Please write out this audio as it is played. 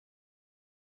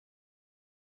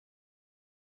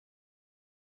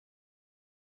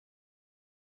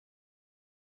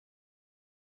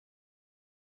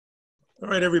All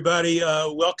right, everybody,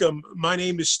 welcome. My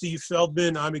name is Steve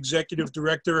Feldman. I'm Executive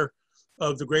Director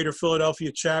of the Greater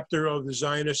Philadelphia chapter of the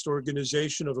Zionist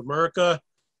Organization of America.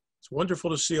 It's wonderful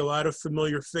to see a lot of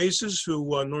familiar faces who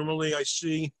normally I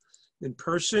see in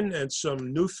person, and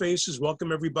some new faces.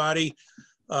 Welcome, everybody.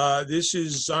 This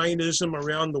is Zionism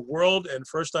around the world, and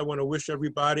first I want to wish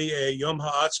everybody a Yom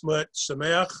Ha'atzmaut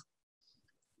Sameach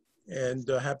and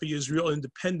Happy Israel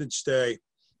Independence Day.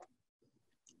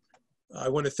 I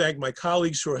want to thank my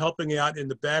colleagues who are helping out in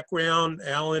the background,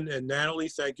 Alan and Natalie.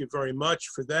 Thank you very much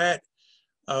for that.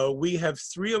 We have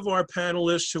three of our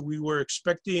panelists who we were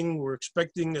expecting. We're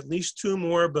expecting at least two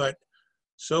more, but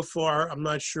so far I'm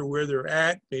not sure where they're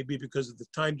at. Maybe because of the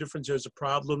time difference there's a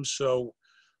problem. So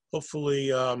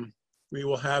hopefully we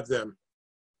will have them.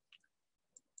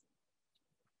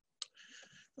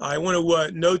 I want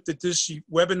to note that this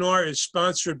webinar is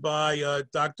sponsored by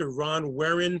Dr. Ron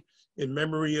Warren, in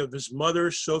memory of his mother,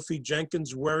 Sophie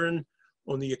Jenkins Warren,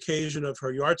 on the occasion of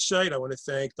her yahrzeit. I want to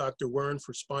thank Dr. Warren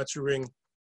for sponsoring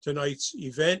tonight's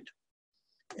event.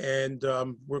 And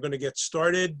we're going to get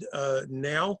started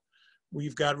now.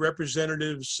 We've got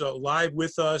representatives live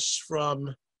with us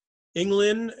from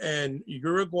England and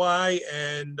Uruguay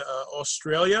and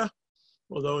Australia.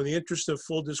 Although in the interest of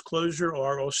full disclosure,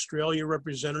 our Australia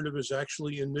representative is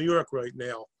actually in New York right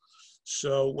now.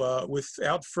 So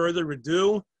without further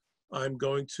ado, I'm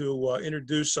going to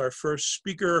introduce our first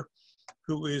speaker,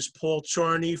 who is Paul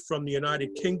Charney from the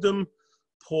United Kingdom.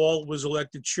 Paul was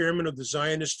elected chairman of the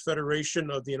Zionist Federation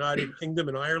of the United Kingdom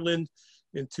and Ireland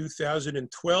in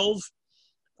 2012.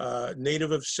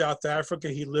 Native of South Africa,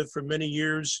 he lived for many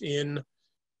years in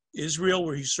Israel,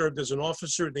 where he served as an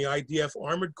officer in the IDF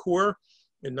Armored Corps.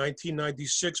 In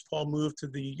 1996, Paul moved to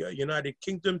the United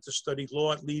Kingdom to study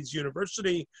law at Leeds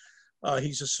University.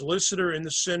 He's a solicitor in the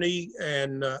city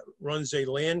and runs a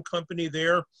land company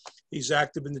there. He's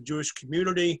active in the Jewish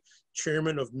community,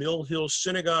 chairman of Mill Hill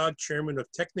Synagogue, chairman of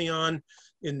Technion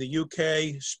in the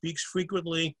UK, speaks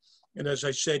frequently. And as I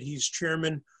said, he's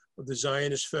chairman of the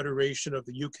Zionist Federation of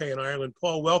the UK and Ireland.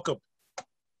 Paul, welcome.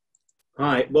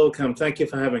 Hi, welcome. Thank you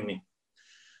for having me.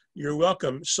 You're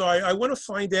welcome. So I want to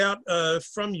find out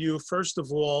from you, first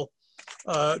of all,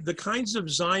 the kinds of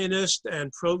Zionist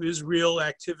and pro-Israel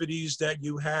activities that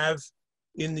you have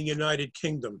in the United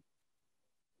Kingdom.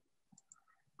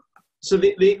 So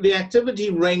the activity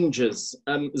ranges.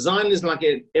 Zionism, like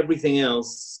everything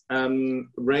else,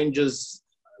 ranges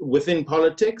within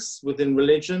politics, within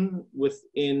religion,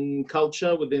 within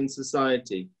culture, within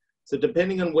society. So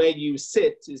depending on where you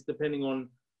sit is depending on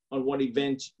what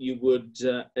event you would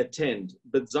attend.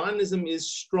 But Zionism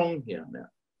is strong here now.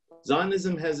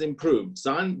 Zionism has improved.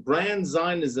 Brand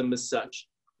Zionism as such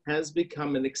has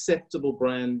become an acceptable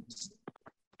brand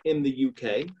in the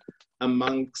UK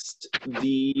amongst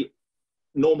the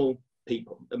normal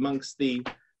people, amongst the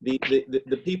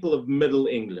people of Middle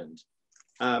England.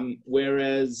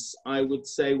 Whereas I would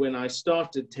say when I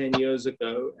started 10 years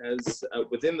ago as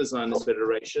within the Zionist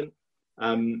Federation,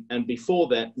 and before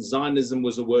that, Zionism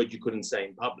was a word you couldn't say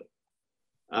in public.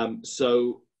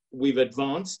 So we've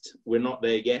advanced. We're not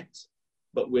there yet,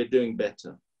 but we're doing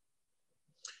better.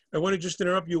 I want to just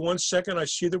interrupt you 1 second. I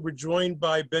see that we're joined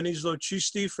by Benny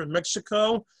Zlochisti from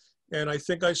Mexico, and I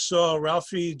think I saw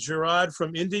Ralphie Gerard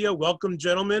from India. Welcome,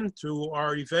 gentlemen, to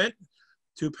our event,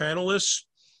 two panelists.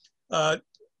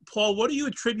 Paul, what do you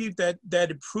attribute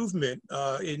that improvement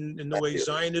in the way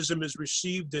Zionism is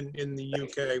received in the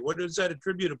UK? What is that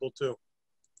attributable to?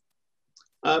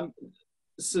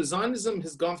 So Zionism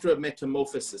has gone through a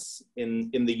metamorphosis in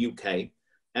the UK,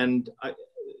 and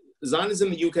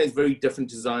Zionism in the UK is very different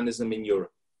to Zionism in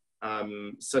Europe,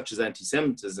 such as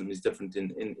anti-Semitism is different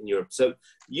in Europe. So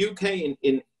UK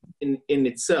in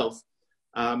itself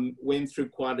went through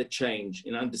quite a change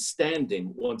in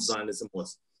understanding what Zionism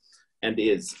was and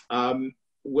is.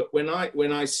 When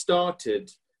I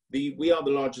started, we are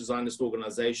the largest Zionist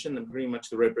organization and pretty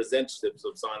much the representatives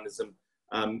of Zionism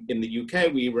in the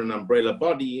UK. We were an umbrella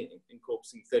body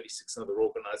encompassing 36 other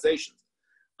organizations.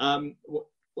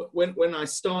 When I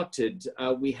started,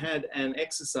 we had an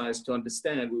exercise to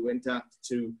understand. We went out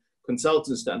to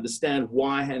consultants to understand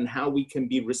why and how we can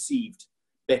be received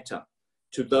better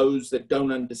to those that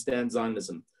don't understand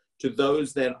Zionism, to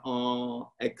those that are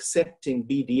accepting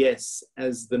BDS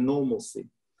as the normalcy,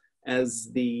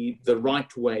 as the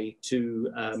right way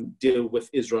to deal with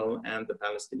Israel and the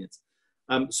Palestinians.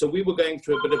 So we were going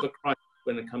through a bit of a crisis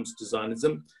when it comes to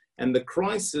Zionism, and the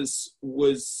crisis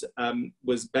was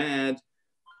bad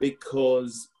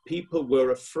because people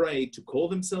were afraid to call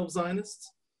themselves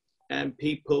Zionists, and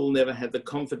people never had the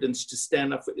confidence to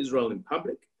stand up for Israel in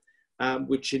public.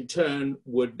 which in turn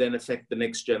would then affect the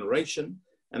next generation,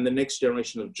 and the next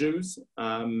generation of Jews,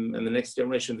 and the next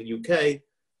generation of the UK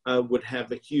would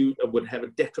have a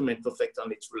detrimental effect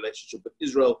on its relationship with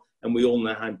Israel, and we all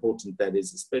know how important that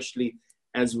is, especially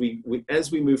as we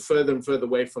move further and further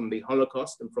away from the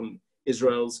Holocaust and from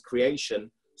Israel's creation,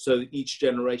 so that each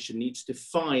generation needs to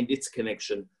find its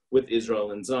connection with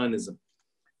Israel and Zionism.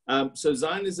 So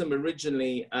Zionism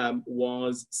originally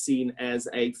was seen as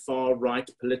a far-right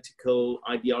political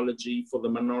ideology for the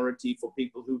minority, for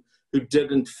people who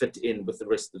didn't fit in with the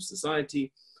rest of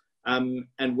society.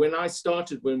 And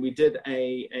when we did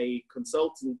a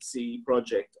consultancy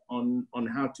project on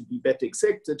how to be better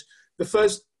accepted, the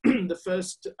first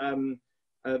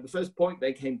point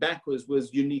they came back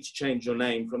was you need to change your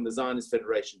name from the Zionist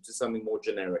Federation to something more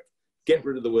generic. Get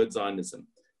rid of the word Zionism.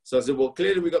 So I said, well,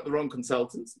 clearly we got the wrong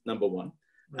consultants, number one.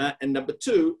 Right. And number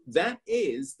two, that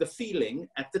is the feeling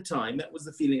at the time. That was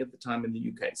the feeling at the time in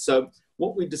the UK. So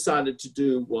what we decided to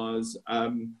do was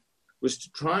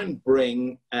to try and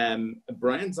bring a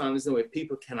brand Zionism where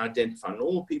people can identify,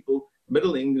 normal people,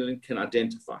 Middle England can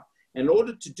identify. In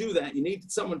order to do that, you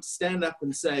needed someone to stand up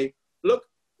and say, look,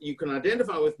 you can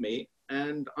identify with me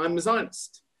and I'm a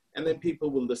Zionist. And then people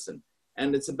will listen.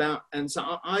 And so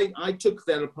I took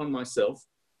that upon myself,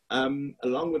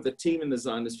 along with the team in the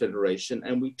Zionist Federation,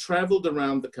 and we traveled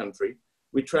around the country.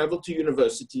 We traveled to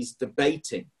universities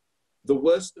debating the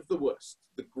worst of the worst,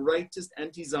 the greatest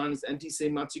anti-Zionist,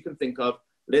 anti-Semites you can think of.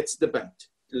 Let's debate,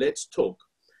 let's talk.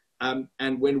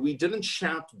 And when we didn't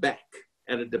shout back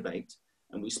at a debate,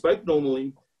 and we spoke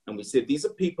normally, and we said, these are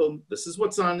people, this is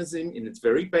what Zionism in its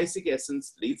very basic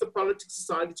essence, leave the politics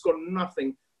aside, it's got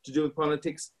nothing to do with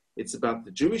politics. It's about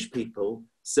the Jewish people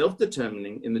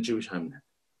self-determining in the Jewish homeland.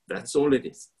 That's all it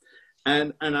is.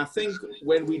 And I think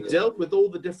when we dealt with all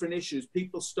the different issues,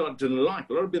 people started a lot of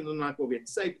people didn't like what we had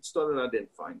to say, but started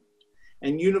identifying it.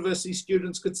 And university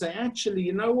students could say, actually,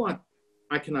 you know what?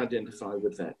 I can identify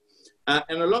with that.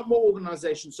 And a lot more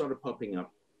organizations started popping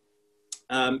up.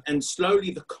 And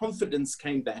slowly the confidence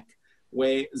came back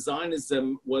where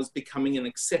Zionism was becoming an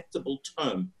acceptable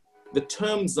term. The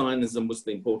term Zionism was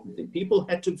the important thing. People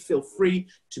had to feel free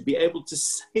to be able to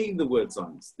say the word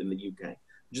Zionist in the UK,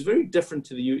 which is very different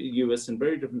to the US and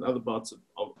very different other parts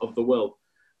of the world.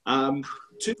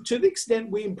 To the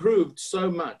extent we improved so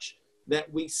much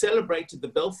that we celebrated the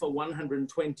Balfour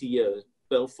 120 years,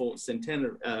 Balfour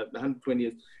centenary, 120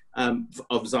 years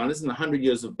of Zionism, 100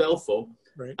 years of Balfour.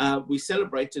 Right. We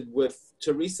celebrated with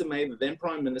Theresa May, the then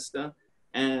Prime Minister,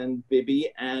 and Bibi,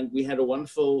 and we had a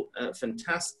wonderful,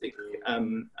 fantastic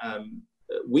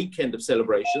weekend of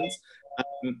celebrations.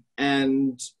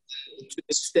 And to the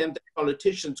extent that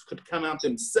politicians could come out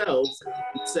themselves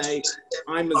and say,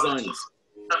 I'm a Zionist.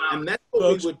 And that's what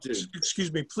folks, we would do.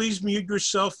 Excuse me, please mute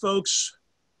yourself, folks,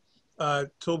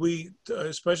 till we,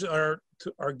 especially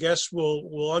our guests will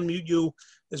unmute you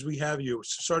as we have you.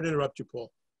 Sorry to interrupt you, Paul.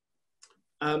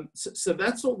 So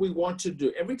that's what we want to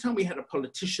do. Every time we had a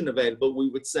politician available, we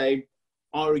would say,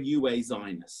 are you a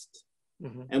Zionist?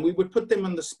 Mm-hmm. And we would put them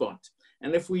on the spot.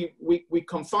 And if we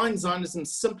confine Zionism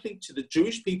simply to the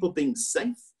Jewish people being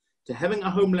safe, to having a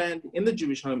homeland in the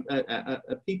Jewish home,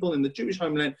 people in the Jewish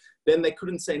homeland, then they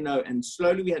couldn't say no. And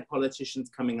slowly we had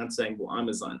politicians coming out saying, well, I'm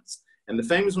a Zionist. And the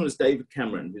famous one was David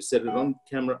Cameron, who said it on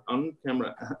camera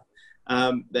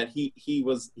that he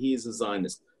is a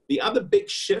Zionist. The other big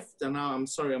shift, and I'm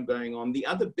sorry I'm going on, the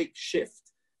other big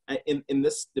shift in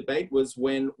this debate was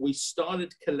when we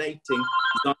started collating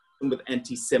Zionism with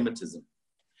anti-Semitism.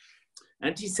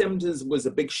 Anti-Semitism was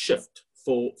a big shift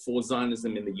for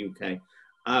Zionism in the UK.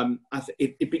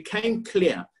 It became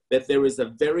clear that there is a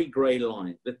very gray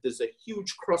line, that there's a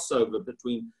huge crossover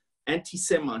between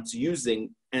anti-Semites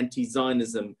using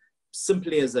anti-Zionism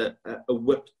simply as a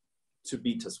whip to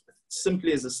beat us with,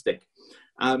 simply as a stick.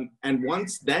 And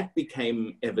once that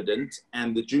became evident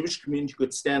and the Jewish community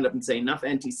could stand up and say enough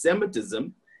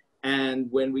anti-Semitism, and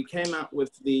when we came out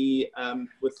with the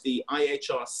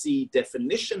IHRC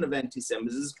definition of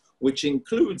anti-Semitism, which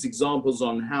includes examples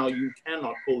on how you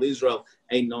cannot call Israel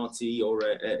a Nazi or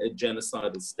a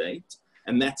genocidal state,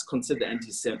 and that's considered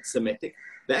anti-Semitic,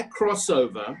 that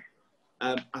crossover,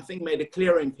 I think, made it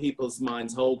clear in people's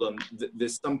minds, hold on,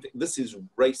 there's something, this is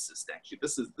racist, actually.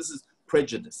 This is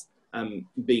prejudice.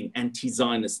 Being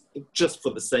anti-Zionist just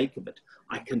for the sake of it.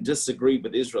 I can disagree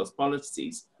with Israel's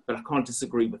policies, but I can't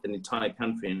disagree with an entire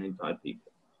country and an entire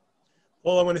people.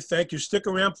 Paul, I want to thank you. Stick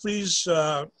around, please.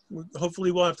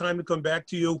 Hopefully we'll have time to come back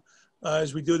to you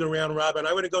as we do the round robin.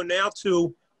 I want to go now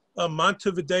to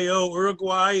Montevideo,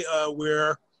 Uruguay,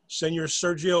 where Senor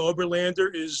Sergio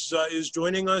Oberlander is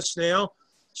joining us now.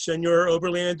 Senor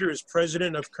Oberlander is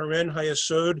president of Karen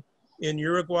Hayasod in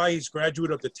Uruguay. He's a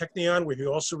graduate of the Technion, where he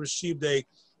also received a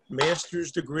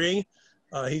master's degree.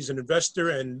 He's an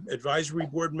investor and advisory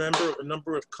board member of a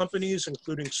number of companies,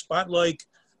 including Spotlight,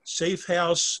 Safe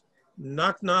House,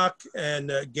 Knock Knock, and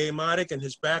Gameotic, and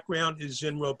his background is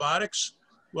in robotics.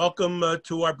 Welcome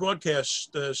to our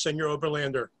broadcast, Senor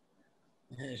Oberlander.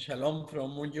 Shalom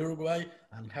from Uruguay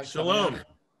and Hag Shalom.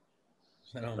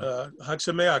 Shalom. Hag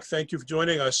Sameach, thank you for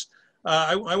joining us.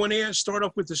 I want to start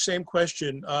off with the same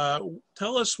question.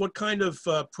 Tell us what kind of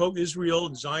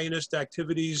pro-Israel Zionist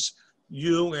activities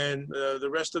you and the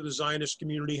rest of the Zionist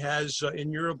community has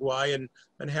in Uruguay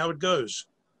and how it goes.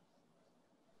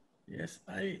 Yes,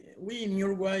 we in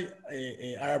Uruguay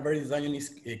are a very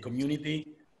Zionist community.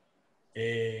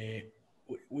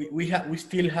 We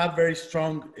still have very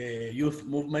strong youth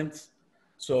movements.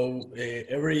 So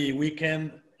every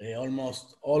weekend,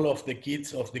 almost all of the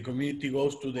kids of the community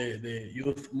goes to the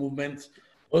youth movements.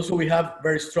 Also, we have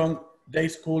very strong day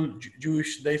school,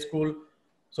 Jewish day school.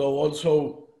 So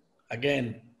also,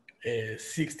 again,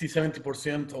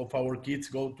 60–70% of our kids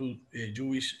go to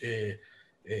Jewish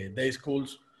day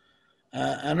schools.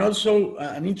 And also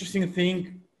an interesting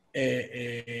thing,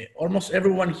 almost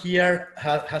everyone here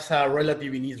has a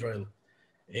relative in Israel.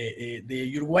 The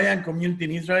Uruguayan community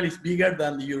in Israel is bigger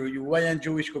than the Uruguayan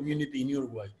Jewish community in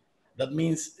Uruguay. That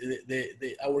means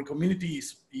our community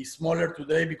is smaller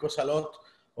today because a lot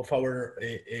of our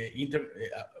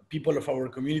people of our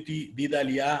community did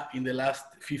Aliyah in the last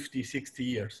 50–60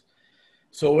 years.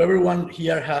 So everyone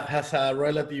here has a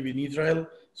relative in Israel.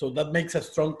 So that makes a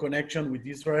strong connection with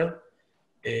Israel.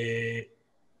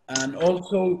 And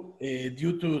also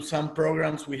due to some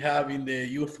programs we have in the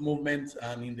youth movement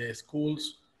and in the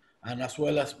schools, and as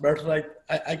well as Birthright,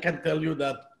 I can tell you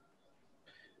that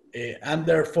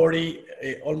under 40,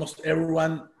 almost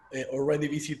everyone already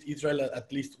visit Israel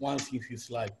at least once in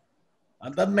his life.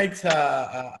 And that makes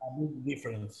a big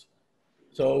difference.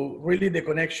 So really the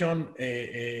connection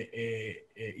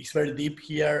is very deep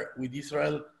here with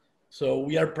Israel. So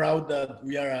we are proud that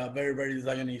we are a very, very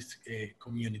Zionist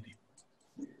community.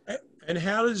 And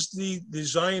how does the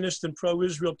Zionist and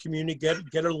pro-Israel community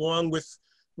get along with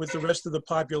the rest of the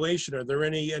population? Are there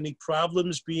any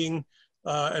problems being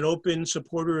an open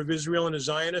supporter of Israel and a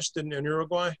Zionist in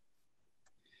Uruguay?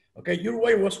 Okay,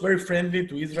 Uruguay was very friendly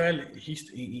to Israel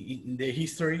in the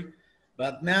history,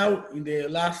 but now in the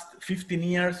last 15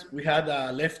 years, we had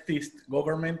a leftist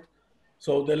government.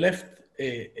 So the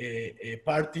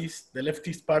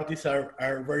leftist parties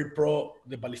are very pro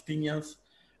the Palestinians,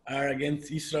 are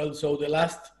against Israel. So the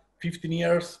last 15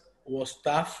 years was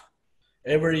tough.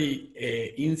 Every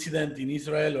incident in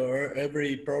Israel or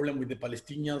every problem with the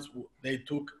Palestinians, they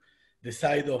took the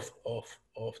side of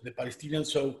the Palestinians.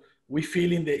 So we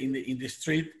feel in the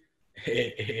street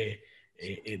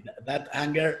that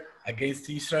anger against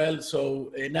Israel.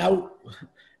 So now,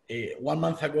 1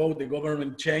 month ago, the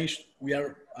government changed. We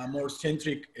are a more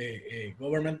centric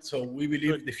government. So we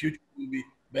believe the future will be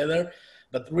better.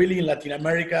 But really in Latin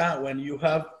America, when you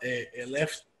have a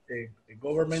left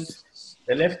government,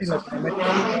 the left in Latin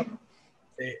America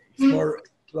is more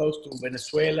close to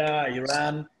Venezuela,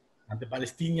 Iran, and the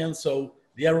Palestinians. So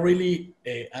they are really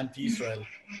anti-Israel.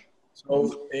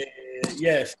 So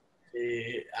yes,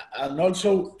 and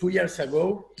also 2 years ago,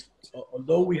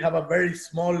 although we have a very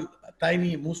small,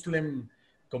 tiny Muslim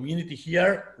community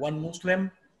here, one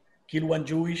Muslim killed one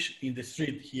Jewish in the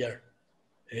street here.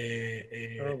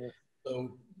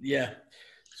 So yeah,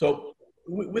 so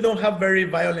we don't have very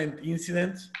violent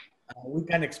incidents. We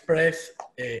can express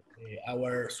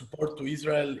our support to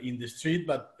Israel in the street,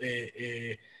 but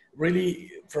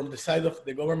really from the side of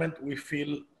the government, we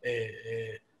feel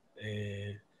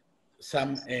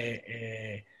some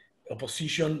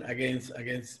opposition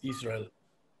against Israel.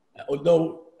 Although,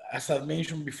 as I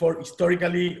mentioned before,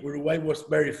 historically, Uruguay was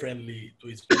very friendly to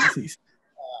Israel. It's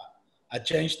a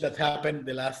change that happened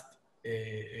the last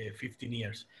 15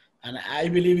 years. And I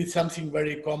believe it's something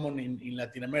very common in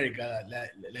Latin America,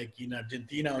 like in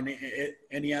Argentina or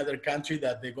any other country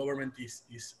that the government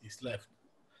is left.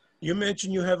 You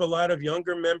mentioned you have a lot of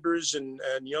younger members and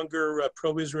younger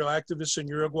pro-Israel activists in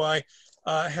Uruguay.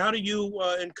 How do you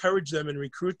encourage them and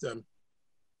recruit them?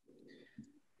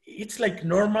 It's like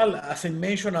normal. As I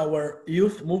mentioned, our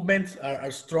youth movements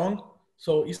are strong.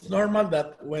 So it's normal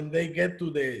that when they get to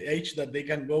the age that they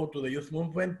can go to the youth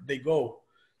movement, they go.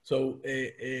 So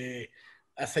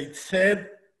as I said,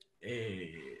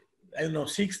 I don't know,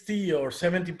 60 or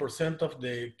 70% of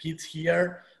the kids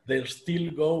here, they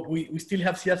still go. We still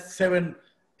have just 7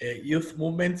 youth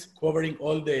movements covering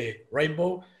all the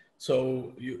rainbow.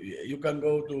 So you can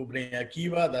go to Bnei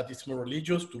Akiva, that is more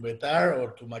religious, to Betar or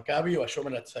to Maccabi or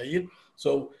Shomer Atzair.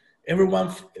 So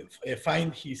everyone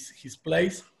find his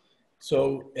place.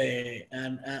 So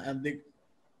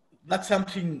that's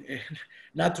something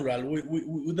natural.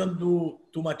 We don't do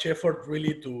too much effort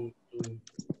really to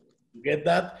get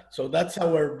that. So that's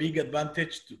our big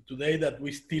advantage today, that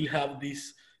we still have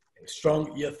this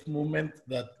strong youth movement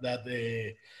that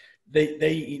they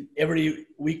in every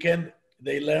weekend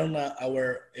they learn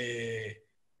our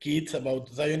kids about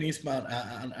Zionism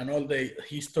and all the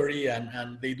history,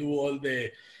 and they do all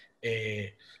the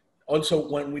also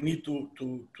when we need to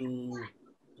do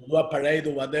a parade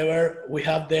or whatever, we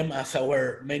have them as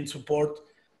our main support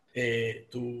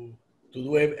to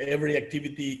do every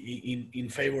activity in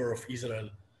favor of Israel.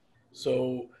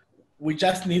 So we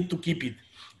just need to keep it.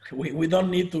 We don't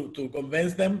need to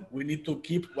convince them. We need to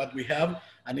keep what we have.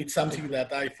 And it's something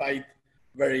that I fight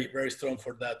very, very strong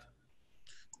for that.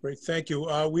 Great, thank you.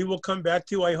 We will come back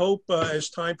to you, I hope, as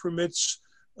time permits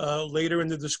later in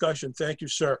the discussion. Thank you,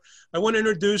 sir. I want to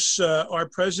introduce our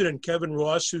president, Kevin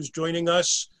Ross, who's joining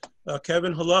us.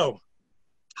 Kevin, hello.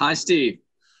 Hi, Steve.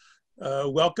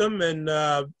 Welcome, and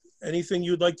anything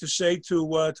you'd like to say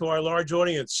to our large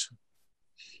audience?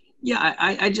 Yeah,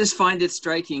 I just find it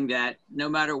striking that no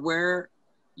matter where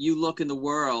you look in the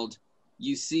world,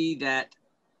 you see that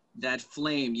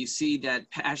flame, you see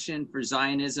that passion for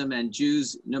Zionism, and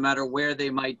Jews, no matter where they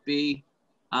might be,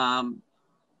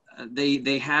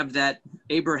 they have that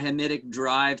Abrahamic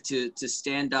drive to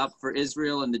stand up for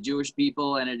Israel and the Jewish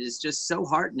people, and it is just so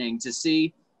heartening to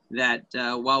see that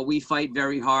while we fight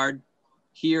very hard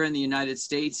here in the United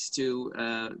States to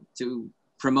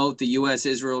promote the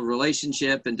U.S.-Israel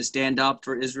relationship and to stand up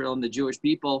for Israel and the Jewish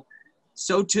people,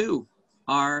 so too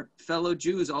our fellow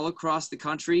Jews all across the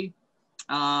country,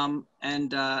 and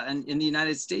in the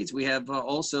United States. We have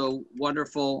also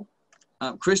wonderful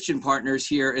Christian partners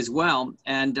here as well.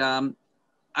 And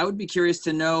I would be curious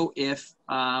to know if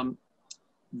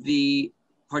the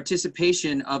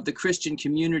participation of the Christian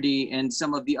community in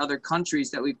some of the other countries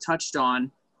that we've touched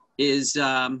on is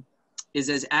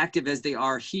as active as they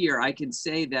are here. I can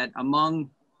say that among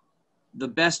the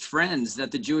best friends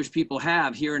that the Jewish people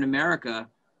have here in America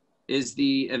is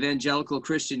the evangelical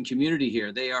Christian community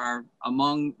here. They are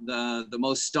among the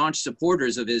most staunch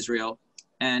supporters of Israel.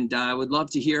 And I would love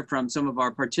to hear from some of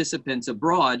our participants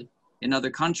abroad in other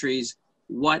countries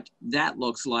what that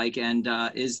looks like, and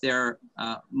is there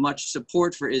much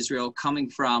support for Israel coming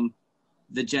from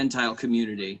the Gentile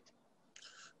community?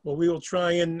 Well, we will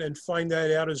try and find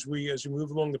that out as we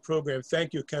move along the program.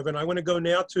 Thank you, Kevin. I want to go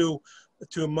now to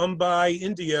Mumbai,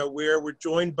 India, where we're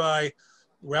joined by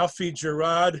Ralphie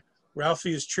Gerard.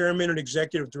 Ralphie is chairman and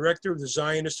executive director of the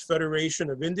Zionist Federation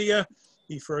of India.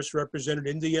 He first represented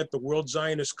India at the World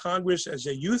Zionist Congress as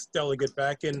a youth delegate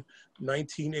back in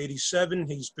 1987.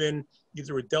 He's been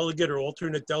either a delegate or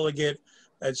alternate delegate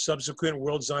at subsequent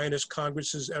World Zionist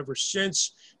Congresses ever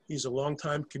since. He's a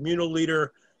longtime communal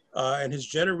leader and has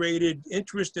generated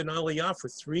interest in Aliyah for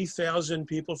 3,000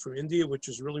 people from India, which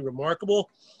is really remarkable.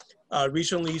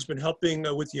 Recently, he's been helping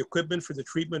with the equipment for the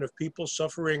treatment of people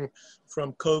suffering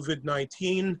from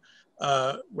COVID-19.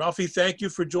 Ralphie, thank you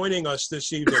for joining us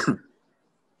this evening.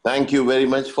 Thank you very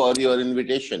much for your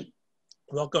invitation.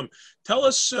 Welcome. Tell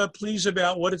us, please,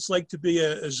 about what it's like to be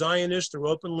a Zionist or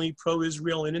openly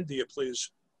pro-Israel in India,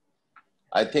 please.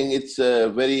 I think it's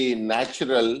very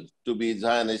natural to be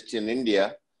Zionist in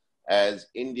India, as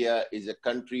India is a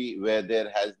country where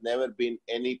there has never been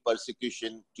any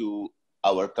persecution to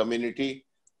our community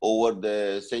over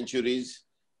the centuries,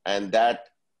 and that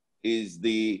is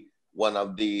one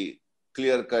of the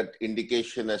clear-cut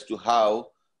indication as to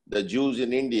how the Jews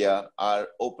in India are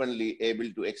openly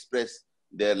able to express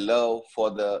their love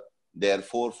for their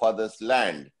forefathers'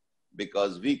 land,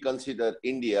 because we consider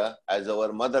India as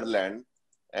our motherland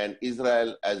and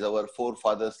Israel as our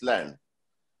forefathers' land.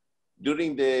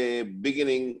 During the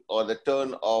beginning or the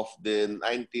turn of the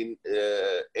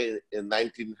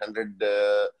 1900,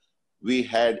 we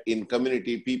had in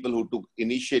community people who took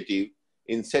initiative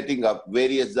in setting up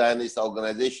various Zionist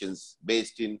organizations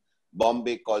based in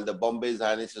Bombay, called the Bombay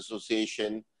Zionist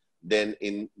Association, then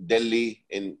in Delhi,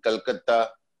 in Calcutta,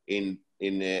 in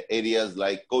areas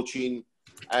like Cochin.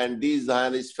 And these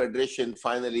Zionist federation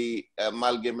finally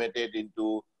amalgamated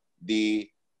into the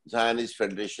Zionist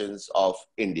Federations of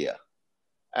India.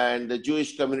 And the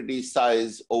Jewish community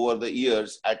size over the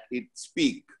years at its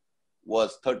peak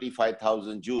was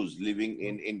 35,000 Jews living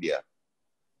in India.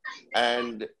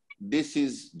 And this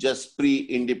is just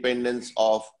pre-independence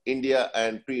of India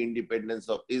and pre-independence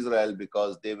of Israel,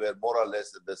 because they were more or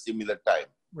less at the similar time.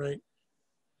 Right.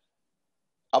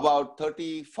 About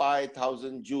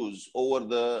 35,000 Jews over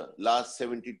the last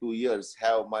 72 years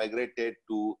have migrated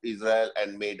to Israel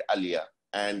and made Aliyah,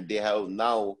 and they have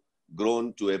now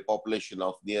grown to a population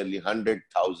of nearly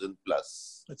 100,000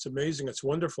 plus. That's amazing. It's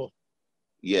wonderful.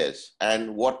 Yes,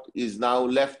 and what is now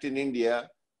left in India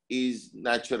is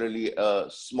naturally a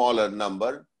smaller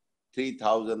number.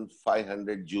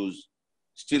 3,500 Jews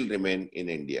still remain in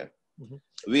India. Mm-hmm.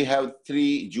 We have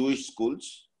 3 Jewish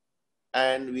schools,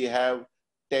 and we have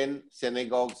 10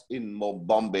 synagogues in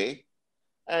Bombay,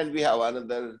 and we have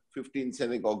another 15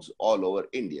 synagogues all over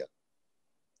India.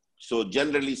 So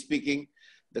generally speaking,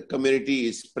 the community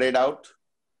is spread out,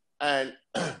 and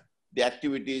the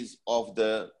activities of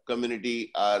the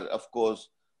community are, of course,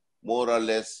 more or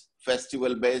less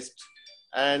festival-based,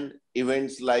 and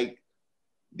events like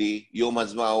the Yom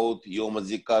HaZmaut, Yom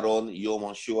HaZikaron, Yom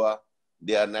HaShoah,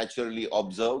 they are naturally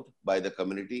observed by the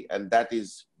community, and that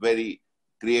is very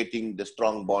creating the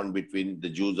strong bond between the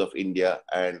Jews of India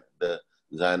and the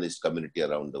Zionist community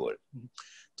around the world.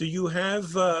 Do you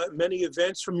have many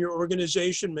events from your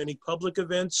organization, many public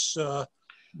events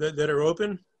that are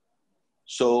open?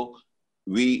 So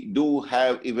we do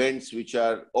have events which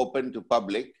are open to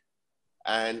public,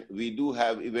 and we do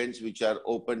have events which are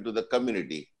open to the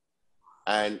community.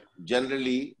 And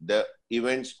generally, the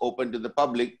events open to the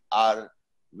public are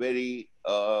very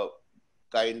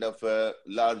kind of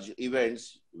large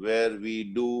events where we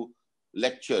do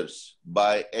lectures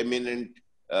by eminent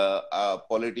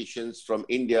politicians from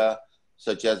India,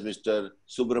 such as Mr.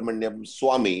 Subramaniam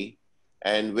Swamy.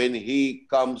 And when he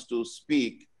comes to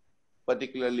speak,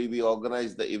 particularly we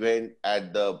organize the event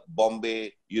at the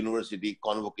Bombay University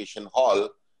Convocation Hall,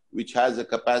 which has a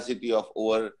capacity of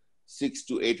over 600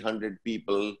 to 800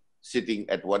 people sitting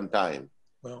at one time.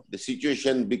 Wow. The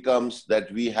situation becomes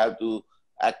that we have to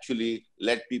actually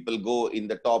let people go in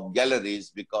the top galleries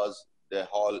because the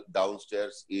hall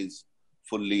downstairs is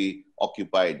fully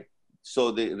occupied.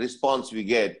 So the response we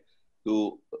get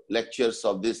to lectures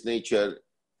of this nature,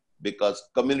 because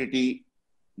community,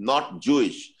 not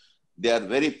Jewish, they are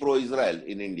very pro-Israel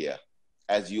in India.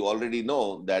 As you already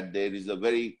know, that there is a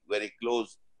very, very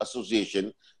close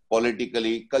association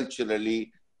politically,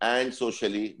 culturally, and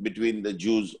socially between the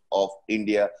Jews of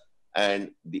India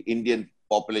and the Indian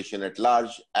population at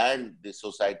large and the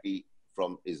society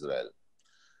from Israel.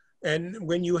 And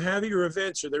when you have your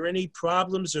events, are there any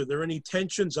problems? Are there any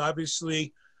tensions?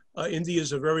 Obviously, India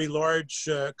is a very large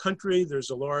country. There's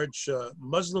a large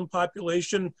Muslim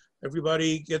population.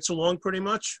 Everybody gets along pretty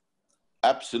much?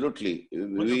 Absolutely.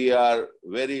 We are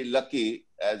very lucky,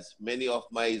 as many of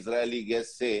my Israeli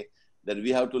guests say, that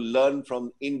we have to learn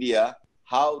from India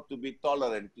how to be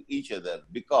tolerant to each other,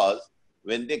 because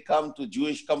when they come to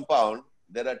Jewish compound,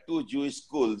 there are 2 Jewish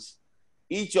schools.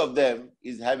 Each of them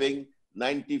is having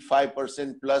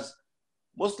 95% plus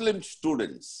Muslim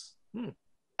students.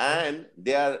 And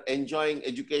they are enjoying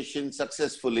education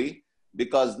successfully,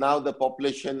 because now the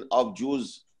population of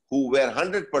Jews who were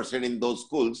 100% in those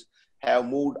schools have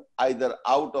moved either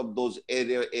out of those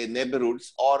area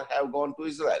neighborhoods or have gone to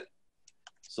Israel.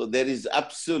 So there is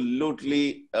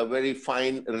absolutely a very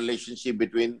fine relationship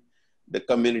between the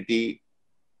community,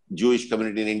 Jewish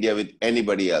community in India, with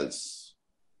anybody else.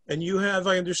 And you have,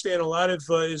 I understand, a lot of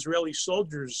Israeli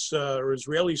soldiers or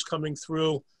Israelis coming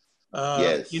through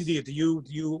yes. India. Do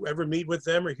you ever meet with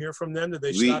them or hear from them? Do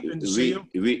they stop in to see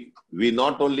you? We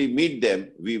not only meet them,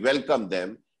 we welcome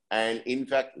them. And in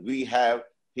fact, we have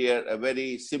here a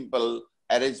very simple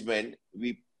arrangement.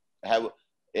 We have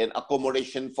an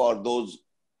accommodation for those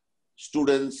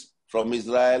students from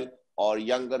Israel or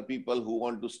younger people who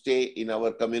want to stay in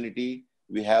our community.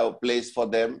 We have a place for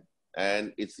them,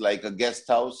 and it's like a guest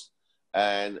house.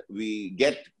 And we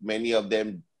get many of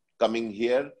them coming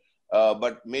here,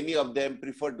 but many of them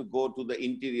prefer to go to the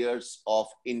interiors of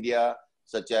India,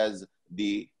 such as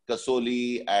the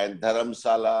Kasoli and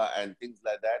Dharamsala and things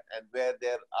like that, and where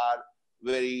there are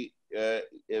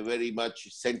very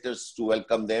much centers to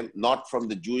welcome them, not from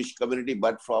the Jewish community,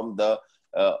 but from the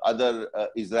other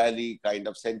Israeli kind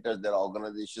of centers. There are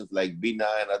organizations like Bina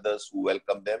and others who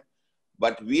welcome them.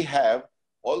 But we have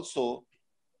also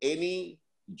any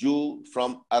Jew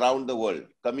from around the world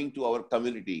coming to our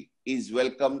community is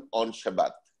welcomed on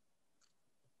Shabbat.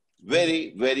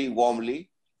 Very, very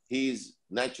warmly. He is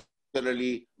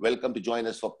naturally welcome to join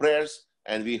us for prayers,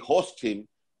 and we host him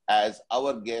as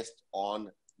our guest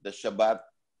on the Shabbat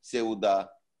Seudah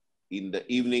in the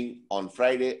evening on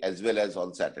Friday as well as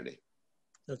on Saturday.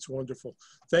 That's wonderful.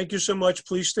 Thank you so much.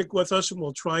 Please stick with us, and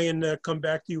we'll try and come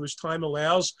back to you as time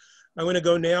allows. I'm going to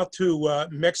go now to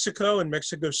Mexico and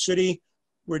Mexico City,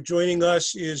 where joining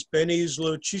us is Benny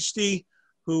Zlochisti,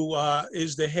 who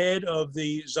is the head of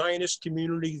the Zionist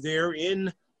community there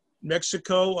in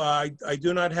Mexico. I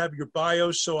do not have your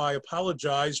bio, so I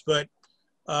apologize, but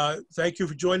thank you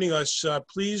for joining us.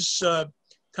 Please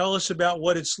tell us about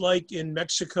what it's like in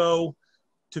Mexico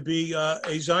to be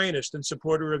a Zionist and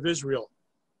supporter of Israel.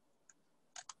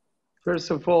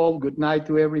 First of all, good night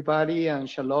to everybody and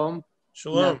shalom.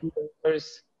 Shalom.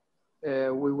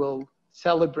 We will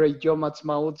celebrate Yom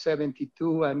Ha'atzmaut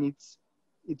 72, and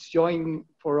it's joy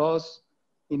for us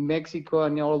in Mexico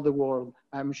and all the world.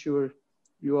 I'm sure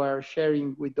you are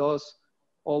sharing with us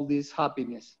all this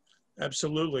happiness.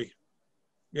 Absolutely.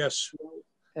 Yes.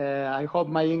 I hope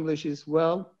my English is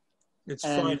well. It's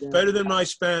fine. Better than my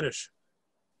Spanish.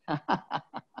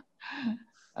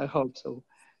 I hope so.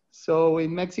 So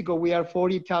in Mexico, we are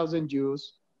 40,000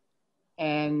 Jews,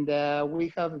 and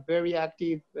we have a very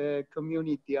active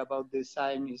community about the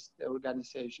Zionist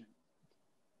organization.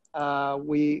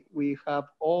 We have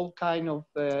all kind of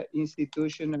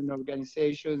institutions and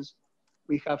organizations.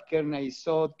 We have Keren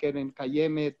Hayesod, Keren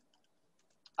Kayemet,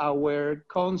 our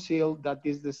council, that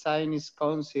is the Zionist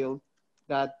Council,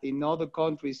 that in other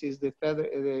countries is the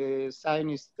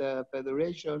Zionist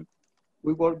Federation.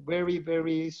 We work very,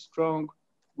 very strong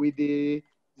with the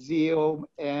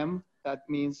ZOA, that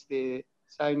means the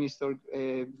Zionist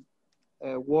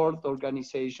World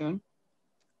Organization.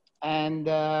 And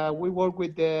we work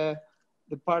with the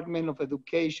Department of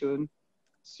Education.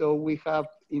 So we have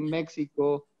in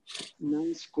Mexico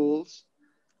 9 schools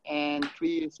and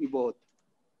 3 yeshivot.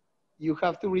 You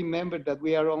have to remember that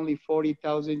we are only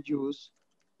 40,000 Jews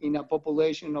in a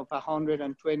population of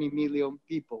 120 million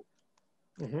people.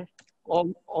 Mm-hmm.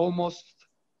 Almost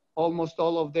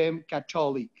all of them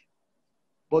Catholic.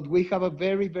 But we have a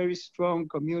very, very strong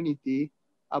community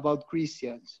about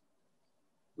Christians.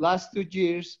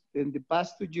 In the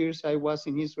past 2 years, I was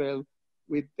in Israel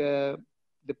with the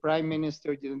Prime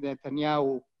Minister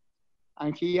Netanyahu,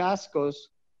 and he asked us,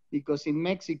 because in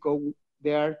Mexico,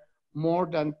 there are more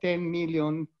than 10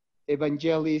 million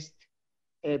evangelist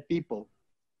people.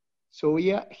 So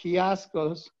he asked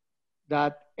us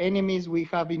that enemies we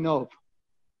have enough,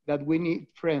 that we need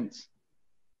friends.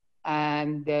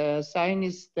 And the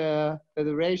Zionist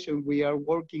Federation, we are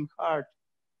working hard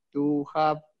to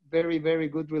have very, very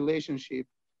good relationship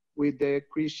with the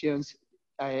Christians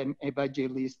and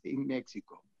evangelists in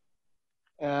Mexico.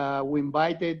 We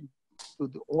invited to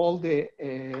all the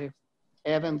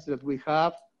events that we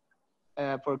have,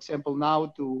 for example, now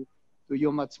to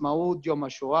Yom Ha'atzmaut, Yom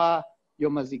HaShoah,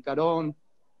 Yom HaZikaron.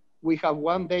 We have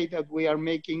one day that we are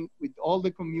making with all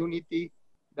the community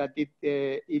that it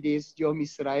is Yom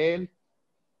Israel,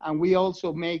 and we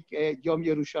also make Yom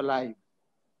Yerushalayim.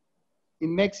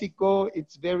 In Mexico,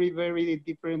 it's very, very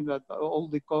different than all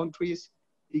the countries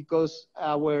because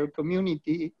our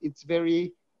community, it's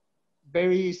very,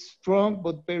 very strong,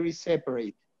 but very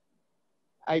separate.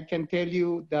 I can tell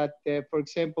you that, for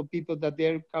example, people that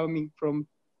they're coming from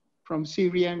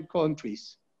Syrian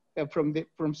countries,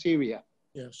 from Syria.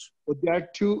 Yes. But there are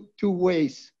two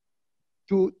ways,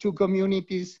 two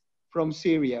communities from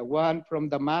Syria, one from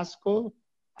Damascus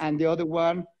and the other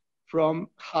one from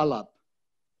Halab.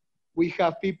 We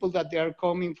have people that they are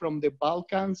coming from the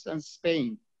Balkans and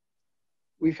Spain.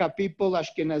 We have people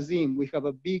Ashkenazim. We have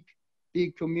a big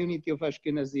community of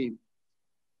Ashkenazim.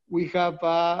 We have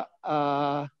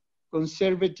a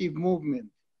conservative movement.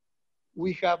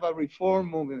 We have a reform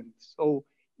movement. So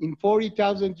in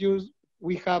 40,000 Jews,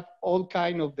 we have all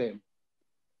kinds of them.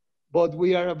 But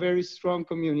we are a very strong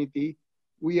community.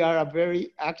 We are a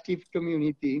very active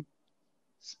community.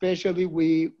 Especially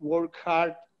we work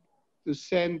hard to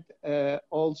send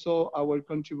also our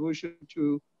contribution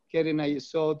to Keren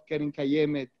Hayesod, Keren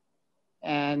Kayemet,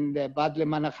 and Bat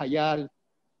Leman HaChayal,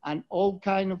 and all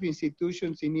kinds of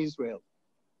institutions in Israel.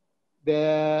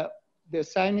 The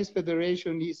Zionist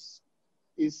Federation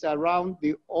is around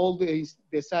all the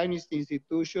Zionist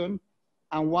institution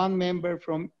and one member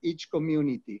from each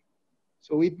community.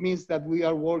 So it means that we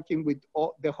are working with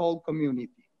the whole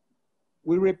community.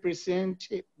 We represent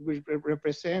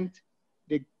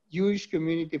the Jewish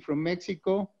community from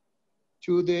Mexico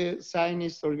to the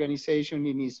Zionist organization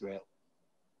in Israel.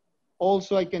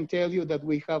 Also, I can tell you that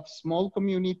we have small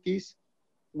communities,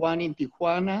 one in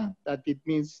Tijuana, that it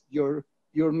means your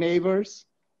neighbors.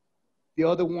 The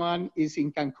other one is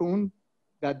in Cancun,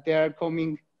 that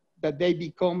they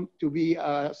become to be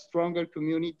a stronger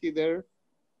community there.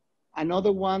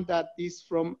 Another one that is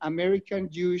from American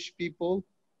Jewish people,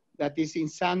 that is in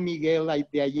San Miguel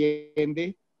de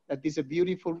Allende, that is a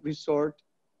beautiful resort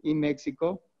in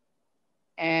Mexico.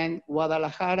 And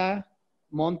Guadalajara,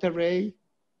 Monterrey,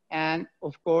 and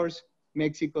of course,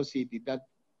 Mexico City, that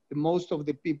most of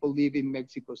the people live in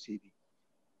Mexico City.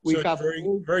 We So have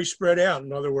it's very spread out,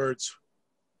 in other words.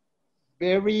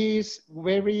 very,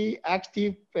 very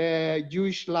active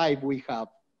Jewish life we have.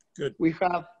 Good. We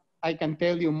have, I can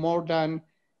tell you, more than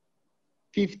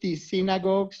 50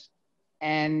 synagogues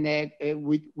and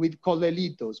with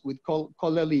kolelitos, with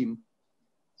kolelim.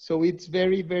 So it's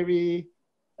very, very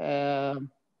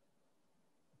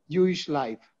Jewish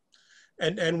life.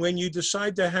 And when you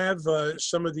decide to have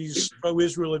some of these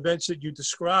pro-Israel events that you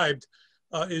described,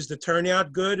 is the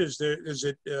turnout good? Is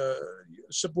it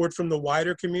support from the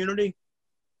wider community?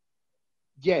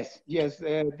 Yes, yes.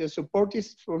 The support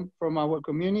is from our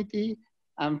community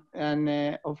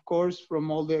and of course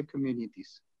from all the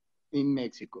communities in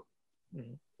Mexico.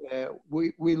 Mm-hmm.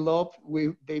 We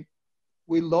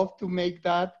love to make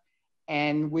that,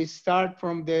 and we start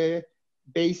from the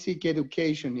basic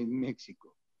education in Mexico.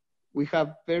 We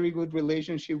have very good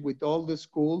relationship with all the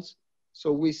schools,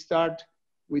 so we start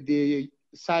with the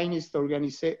Zionist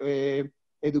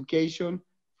education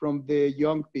from the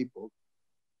young people.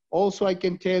 Also, I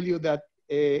can tell you that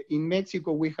in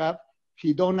Mexico we have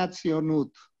Hidonat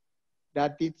Zionut,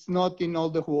 that it's not in all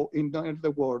the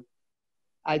world.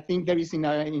 I think there is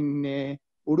in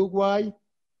Uruguay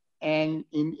and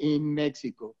in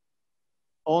Mexico,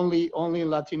 only in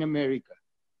Latin America.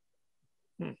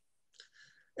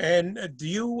 And do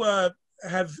you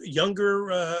have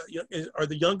younger, are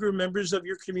the younger members of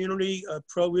your community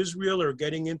pro-Israel or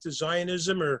getting into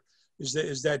Zionism, or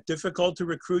is that difficult to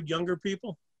recruit younger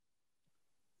people?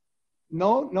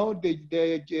 No,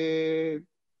 the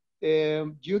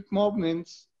youth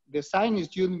movements, the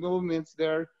Zionist youth movements,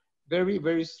 they're very,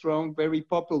 very strong, very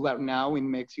popular now in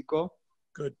Mexico.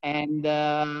 Good. And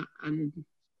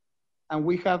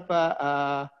we have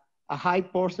a high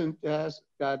percentage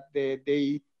that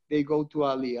they go to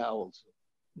Aliyah also.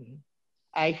 Mm-hmm.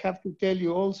 I have to tell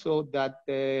you also that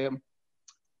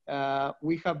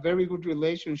we have very good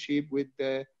relationship with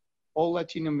all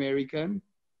Latin American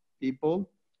people.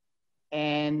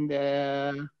 And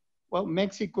well,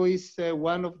 Mexico is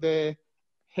one of the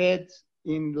heads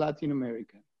in Latin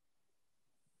America.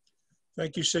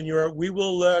 Thank you, Senora. We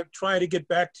will try to get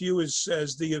back to you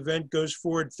as the event goes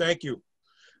forward. Thank you.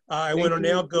 I want to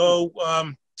now go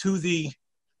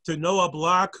to Noah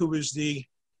Block, who is the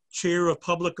Chair of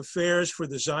Public Affairs for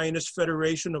the Zionist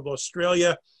Federation of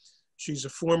Australia. She's a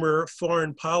former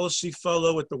Foreign Policy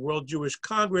Fellow at the World Jewish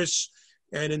Congress.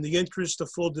 And in the interest of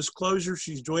full disclosure,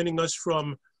 she's joining us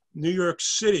from New York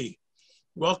City.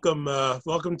 Welcome,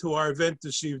 welcome to our event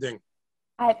this evening.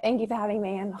 Hi, thank you for having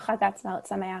me, and Chagat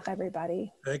Sameach,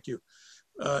 everybody. Thank you.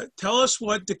 Tell us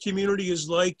what the community is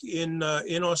like in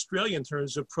Australia in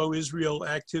terms of pro-Israel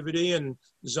activity and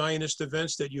Zionist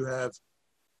events that you have.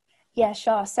 Yeah,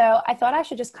 sure. So I thought I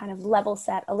should just kind of level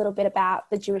set a little bit about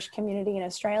the Jewish community in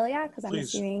Australia, because I'm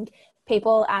assuming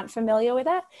people aren't familiar with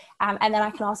it. And then I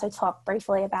can also talk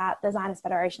briefly about the Zionist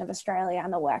Federation of Australia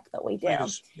and the work that we do.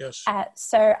 Please, yes.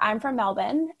 So I'm from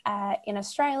Melbourne. In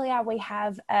Australia, we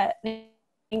have a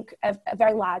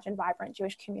very large and vibrant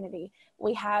Jewish community.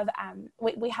 We have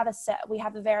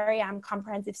a very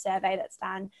comprehensive survey that's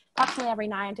done approximately every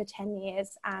 9 to 10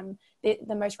 years.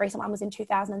 The most recent one was in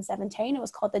 2017. It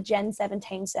was called the Gen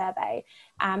 17 survey.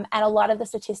 And a lot of the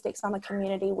statistics on the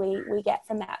community we get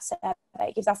from that survey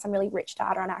gives us some really rich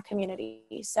data on our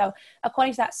community. So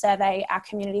according to that survey, our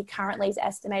community currently is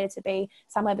estimated to be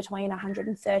somewhere between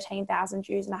 113,000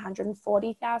 Jews and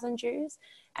 140,000 Jews.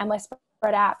 And we're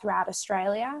spread out throughout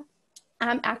Australia.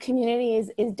 Our community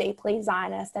is deeply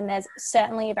Zionist, and there's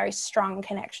certainly a very strong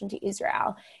connection to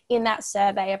Israel. In that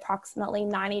survey, approximately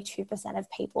 92% of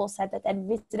people said that they'd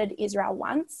visited Israel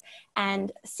once,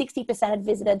 and 60% had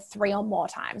visited 3 or more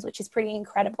times, which is pretty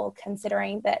incredible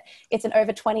considering that it's an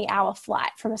over 20-hour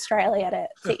flight from Australia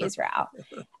to Israel.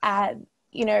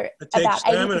 You know, about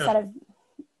 80% of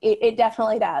it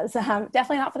definitely does.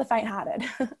 Definitely not for the faint-hearted.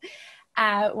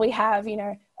 We have,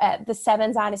 the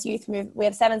 7 Zionist youth we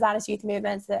have 7 Zionist youth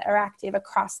movements that are active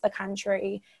across the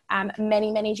country,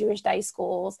 many Jewish day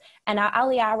schools, and our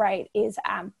Aliyah rate is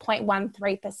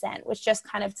 0.13%, which just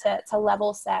kind of to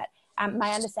level set.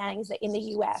 My understanding is that in the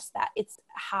US that it's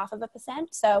 0.5%.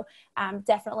 So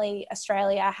definitely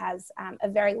Australia has a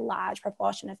very large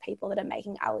proportion of people that are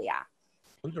making Aliyah.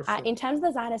 In terms of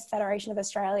the Zionist Federation of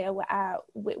Australia,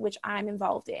 which I'm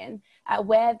involved in,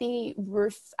 we're the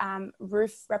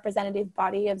roof representative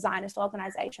body of Zionist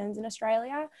organisations in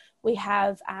Australia. We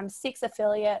have 6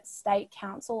 affiliate state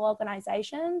council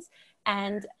organisations,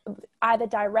 and either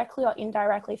directly or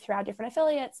indirectly through our different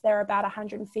affiliates, there are about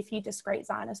 150 discrete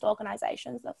Zionist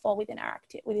organisations that fall within our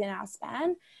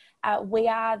span. We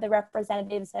are the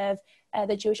representatives of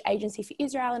the Jewish Agency for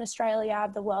Israel in Australia,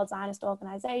 the World Zionist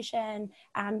Organization,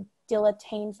 Dilla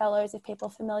Teen Fellows, if people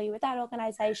are familiar with that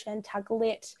organization,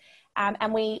 Taglit,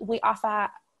 and we offer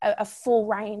a full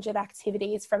range of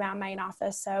activities from our main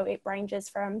office. So it ranges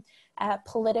from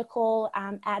political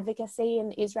advocacy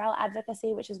and Israel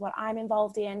advocacy, which is what I'm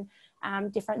involved in,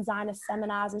 different Zionist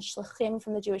seminars and shluchim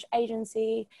from the Jewish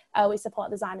Agency. We support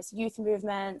the Zionist youth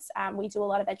movements. We do a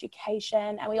lot of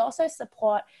education, and we also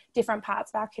support different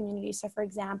parts of our community. So for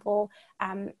example,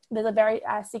 there's a very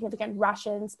significant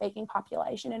Russian-speaking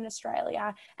population in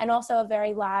Australia, and also a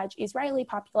very large Israeli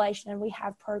population, and we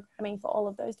have programming for all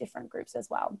of those different groups as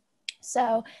well.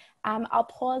 So I'll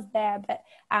pause there, but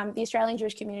the Australian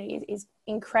Jewish community is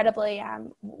incredibly,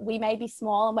 we may be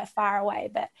small and we're far away,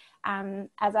 but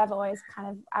as I was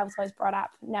always brought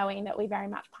up knowing that we very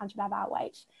much punch above our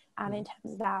weight in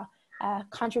terms of our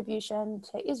contribution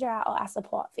to Israel or our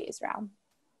support for Israel.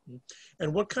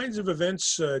 And what kinds of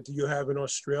events do you have in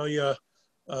Australia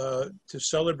to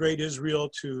celebrate Israel,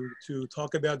 to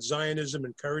talk about Zionism,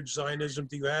 encourage Zionism?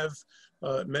 Do you have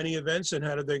many events, and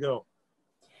how did they go?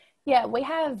 Yeah, we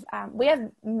have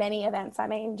many events. I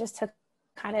mean, just to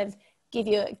kind of give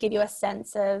you a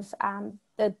sense of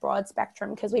the broad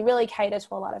spectrum, because we really cater to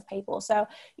a lot of people. So,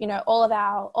 you know, all of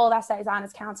our state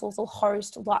Zionist councils will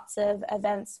host lots of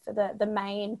events for the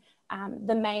main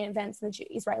events in the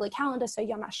Israeli calendar. So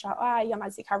Yom HaShoah, Yom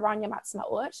HaZikaron, Yom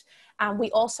HaTzmaut. We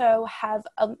also have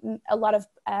a lot of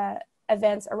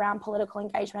events around political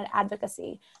engagement and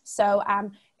advocacy. So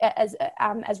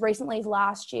as recently as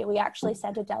last year, we actually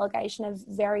sent a delegation of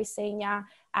very senior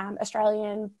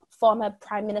Australian former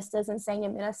prime ministers and senior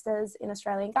ministers in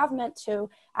Australian government to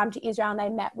Israel, and they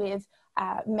met with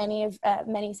many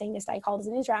senior stakeholders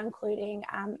in Israel, including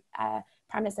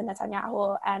Prime Minister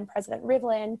Netanyahu and President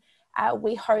Rivlin.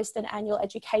 We host an annual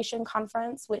education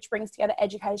conference, which brings together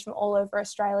educators from all over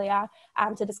Australia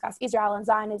to discuss Israel and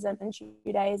Zionism and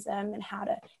Judaism and how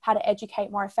to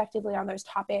educate more effectively on those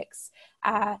topics.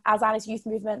 Our Zionist youth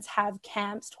movements have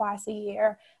camps twice a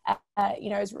year.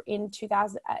 In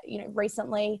 2000,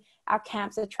 recently our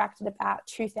camps attracted about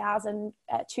 2,000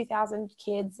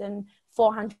 kids and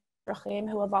 400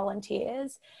 who are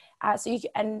volunteers.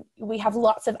 And we have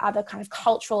lots of other kind of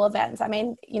cultural events. I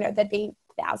mean, there'd be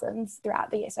thousands throughout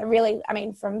the year. So really, I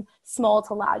mean, from small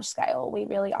to large scale, we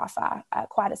really offer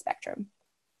quite a spectrum.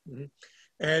 Mm-hmm.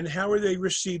 And how are they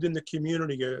received in the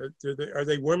community? Are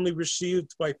they warmly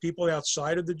received by people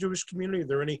outside of the Jewish community? Are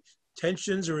there any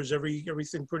tensions, or is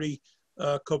everything pretty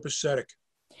copacetic?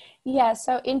 Yeah,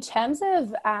 so in terms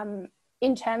of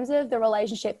the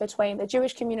relationship between the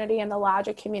Jewish community and the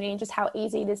larger community and just how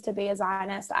easy it is to be a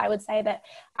Zionist, I would say that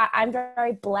I'm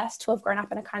very blessed to have grown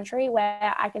up in a country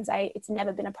where I can say it's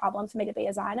never been a problem for me to be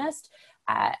a Zionist.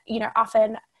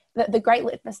 Often the great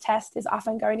litmus test is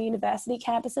often going to university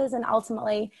campuses, and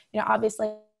ultimately,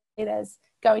 obviously there's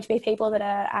going to be people that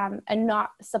are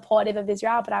not supportive of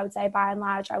Israel, but I would say by and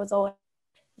large, I was always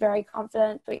very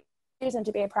confident and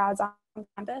to be a proud Zionist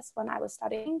campus when I was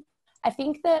studying. I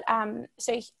think that,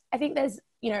 I think there's,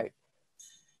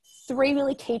 three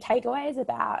really key takeaways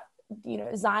about,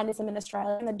 Zionism in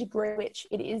Australia and the degree which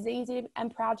it is easy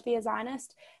and proud to be a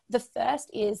Zionist. The first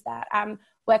is that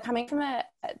we're coming from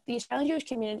the Australian Jewish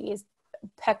community is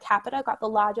per capita got the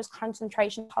largest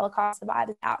concentration of Holocaust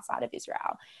survivors outside of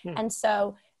Israel. And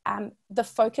so the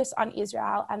focus on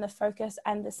Israel and the focus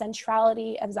and the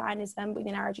centrality of Zionism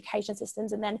within our education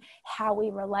systems, and then how we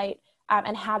relate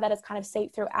and how that has kind of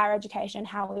seeped through our education,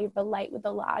 how we relate with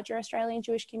the larger Australian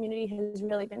Jewish community has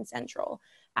really been central.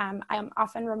 I am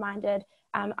often reminded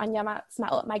on Yom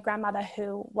HaTzmaut, my grandmother,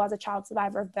 who was a child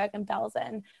survivor of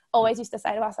Bergen-Belsen, always used to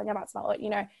say to us on Yom HaTzmaut,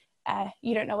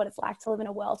 you don't know what it's like to live in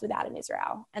a world without an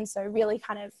Israel. And so really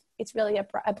it's really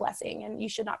a blessing, and you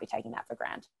should not be taking that for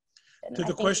granted. And to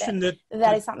the question that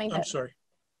is something that, I'm sorry.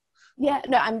 Yeah,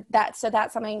 no, that's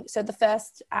something. So the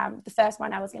first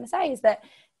one I was going to say is that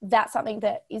that's something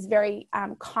that is very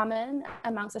common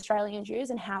amongst Australian Jews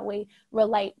and how we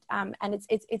relate, and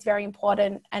it's very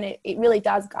important, and it really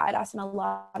does guide us in a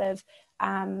lot of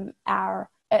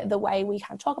the way we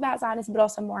kind of talk about Zionism, but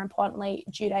also more importantly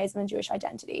Judaism and Jewish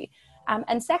identity. And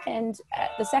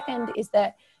the second is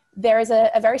that there is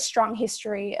a very strong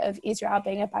history of Israel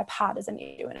being a bipartisan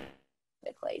issue.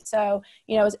 So,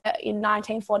 it was in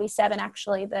 1947,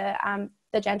 actually, the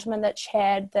the gentleman that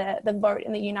chaired the vote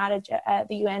in the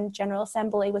UN General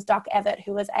Assembly was Doc Evatt,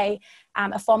 who was a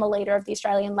former leader of the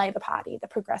Australian Labor Party, the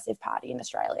Progressive Party in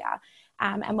Australia.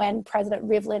 And when President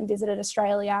Rivlin visited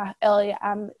Australia earlier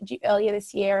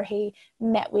this year, he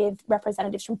met with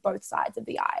representatives from both sides of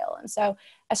the aisle. And so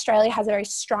Australia has a very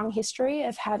strong history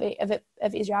of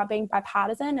Israel being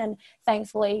bipartisan, and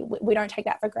thankfully we don't take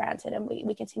that for granted, and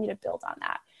we continue to build on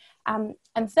that.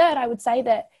 And third, I would say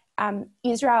that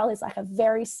Israel is like a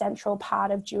very central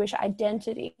part of Jewish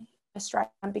identity in Australia,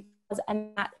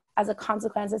 and that as a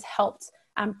consequence has helped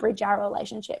bridge our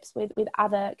relationships with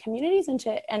other communities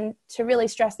and to really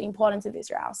stress the importance of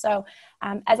Israel. So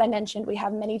as I mentioned, we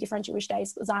have many different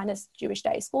Zionist Jewish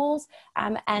day schools,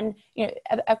 and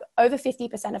over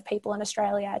 50% of people in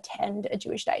Australia attend a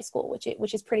Jewish day school,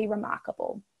 which is pretty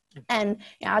remarkable. And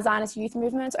our Zionist youth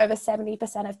movements, over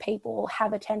 70% of people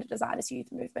have attended a Zionist youth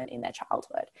movement in their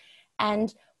childhood.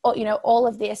 And all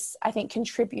of this, I think,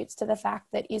 contributes to the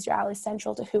fact that Israel is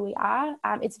central to who we are.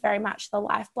 It's very much the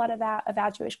lifeblood of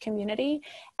our Jewish community,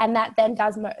 and that then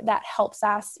that helps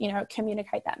us,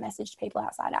 communicate that message to people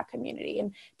outside our community.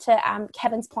 And to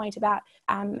Kevin's point about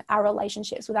our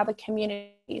relationships with other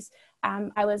communities,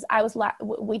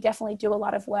 we definitely do a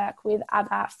lot of work with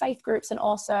other faith groups and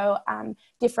also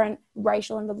different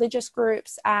racial and religious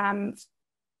groups.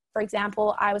 For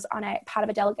example, I was on part of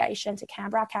a delegation to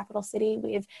Canberra, capital city,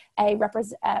 with a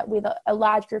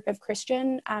large group of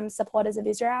Christian supporters of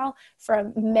Israel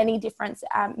from many different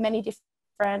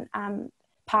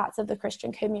parts of the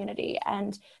Christian community.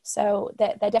 And so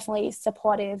they're definitely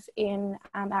supportive in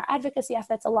our advocacy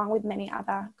efforts, along with many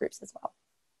other groups as well.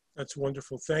 That's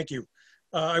wonderful. Thank you.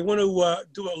 I want to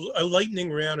do a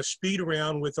lightning round, a speed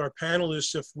round with our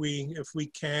panelists, if we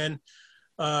can.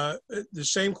 The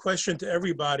same question to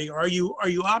everybody: Are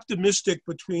you optimistic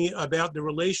about the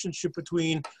relationship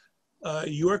between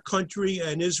your country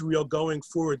and Israel going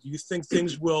forward? Do you think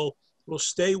things will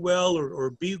stay well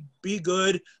or be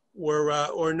good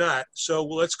or not? So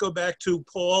let's go back to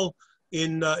Paul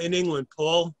in England.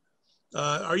 Paul,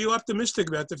 are you optimistic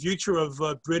about the future of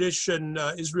British and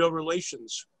Israel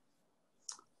relations?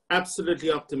 Absolutely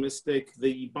optimistic.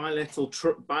 The bilateral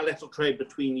trade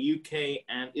between the UK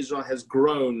and Israel has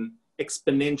grown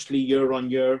exponentially year on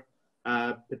year,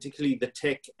 particularly the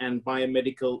tech and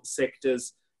biomedical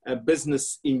sectors.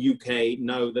 Business in UK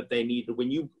know that they need it. When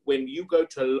you go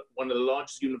to one of the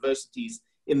largest universities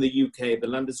in the UK, the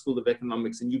London School of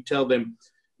Economics, and you tell them,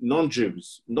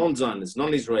 non-Jews, non-Zionists,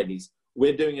 non-Israelis,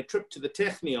 we're doing a trip to the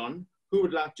Technion, who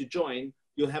would like to join?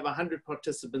 You'll have 100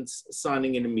 participants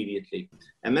signing in immediately.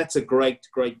 And that's a great,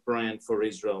 great brand for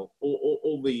Israel,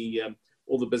 all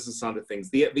the business side of things.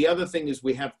 The other thing is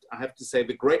I have to say,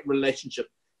 the great relationship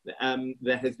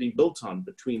that has been built on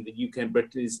between the UK and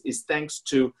Britain is thanks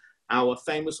to our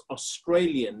famous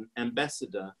Australian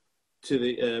ambassador to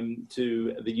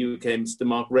the UK, Mr.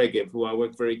 Mark Regev, who I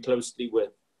work very closely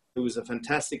with, who was a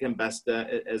fantastic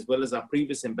ambassador, as well as our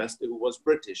previous ambassador, who was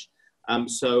British.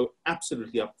 So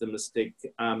absolutely optimistic,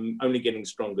 only getting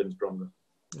stronger and stronger.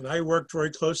 And I worked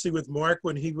very closely with Mark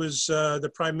when he was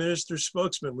the Prime Minister's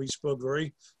spokesman. We spoke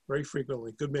very, very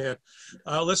frequently. Good man.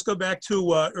 Let's go back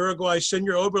to Uruguay.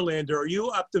 Senor Oberlander, are you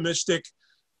optimistic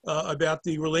about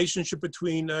the relationship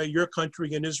between your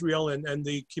country and Israel and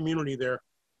the community there?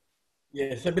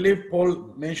 Yes, I believe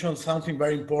Paul mentioned something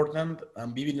very important,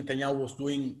 and Bibi Netanyahu was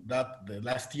doing that the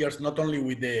last years, not only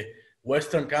with the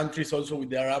Western countries, also with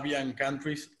the Arabian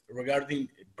countries, regarding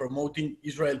promoting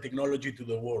Israel technology to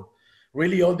the world.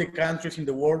 Really, all the countries in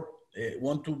the world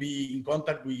want to be in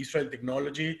contact with Israel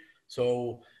technology.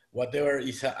 So whatever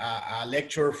is a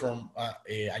lecture from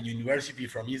a university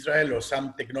from Israel, or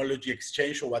some technology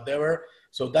exchange or whatever.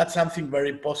 So that's something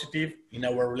very positive in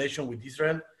our relation with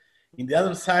Israel. In the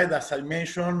other side, as I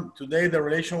mentioned, today the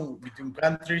relation between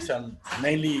countries, and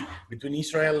mainly between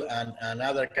Israel and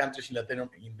other countries in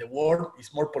the world,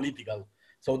 is more political.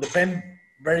 So depend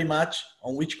very much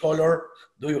on which color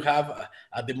do you have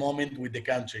at the moment with the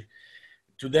country.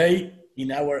 Today, in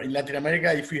Latin America,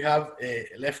 if you have a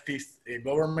leftist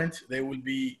government, they will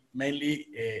be mainly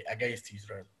against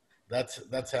Israel. That's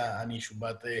an issue.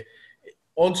 But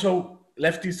also,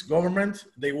 leftist governments,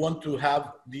 they want to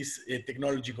have this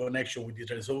technology connection with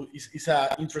Israel. So it's an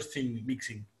interesting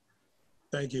mixing.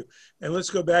 Thank you. And let's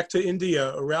go back to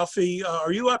India. Ralphie,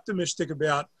 are you optimistic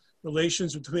about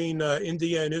relations between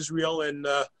India and Israel and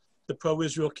the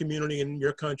pro-Israel community in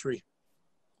your country?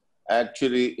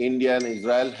 Actually, India and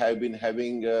Israel have been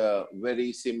having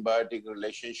very symbiotic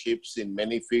relationships in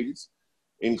many fields,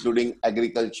 including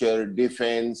agriculture,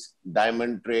 defense,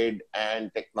 diamond trade, and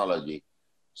technology.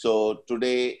 So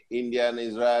today, India and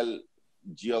Israel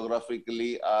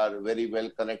geographically are very well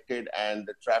connected, and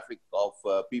the traffic of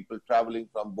people traveling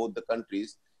from both the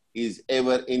countries is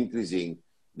ever increasing.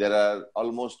 There are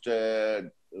almost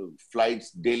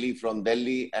flights daily from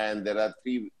Delhi, and there are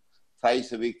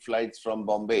thrice a week flights from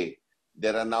Bombay.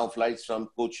 There are now flights from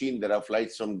Cochin, there are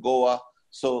flights from Goa.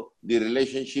 So the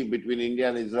relationship between India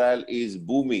and Israel is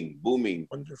booming.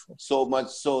 Wonderful. So much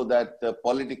so that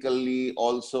politically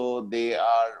also they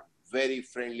are very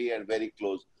friendly and very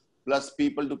close. Plus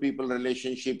people-to-people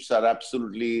relationships are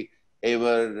absolutely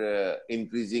ever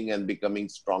increasing and becoming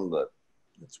stronger.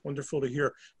 That's wonderful to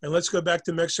hear. And let's go back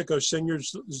to Mexico. Senor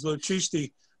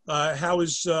Zlochiste,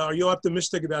 are you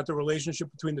optimistic about the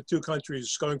relationship between the two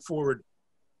countries going forward?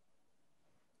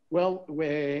 Well,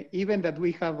 even that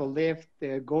we have a left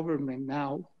government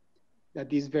now,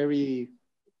 that is very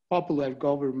popular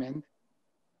government.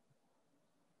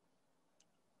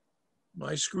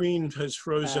 My screen has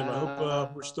frozen. I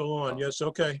hope we're still on. Yes,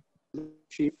 okay.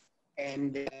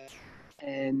 And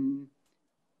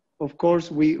of course,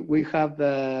 we have,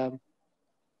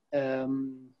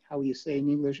 how you say in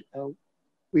English,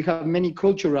 we have many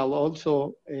cultural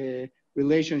also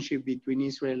relationship between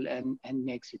Israel and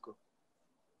Mexico.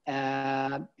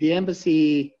 The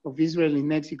embassy of Israel in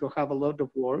Mexico have a lot of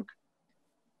work.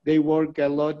 They work a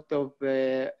lot of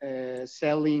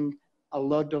selling a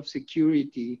lot of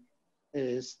security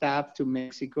staff to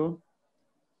Mexico.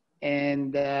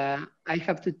 And I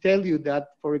have to tell you that,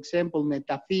 for example,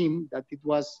 Netafim, that it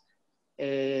was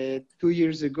 2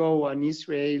 years ago an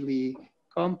Israeli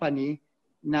company,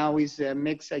 now is a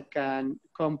Mexican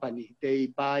company. They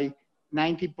buy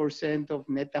 90% of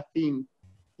Netafim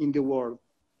in the world.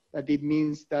 That it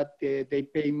means that they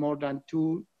pay more than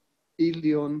 $2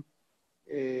 billion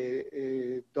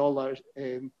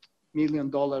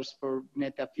million for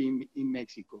Netafim in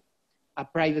Mexico, a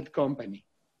private company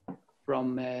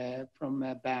from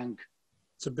a bank.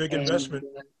 It's a big investment.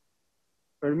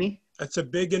 For me? That's a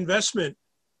big investment.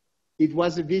 It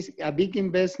was a big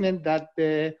investment that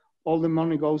all the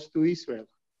money goes to Israel.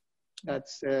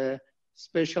 That's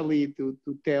especially to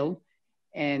tell.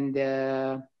 And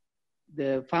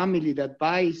the family that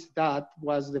buys that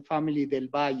was the family Del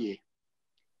Valle.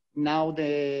 Now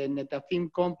the Netafim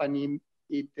company,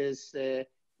 it is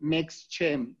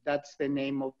Mexchem. That's the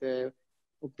name of the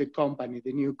company,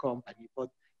 the new company. But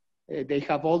they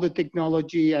have all the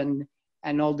technology and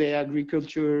all the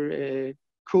agriculture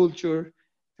culture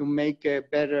to make a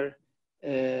better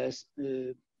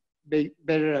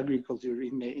agriculture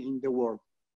in the world.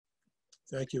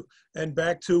 Thank you. And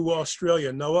back to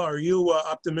Australia. Noah, are you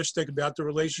optimistic about the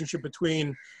relationship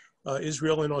between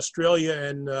Israel and Australia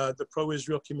and the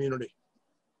pro-Israel community?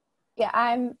 Yeah,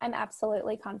 I'm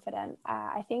absolutely confident.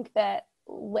 I think that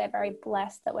we're very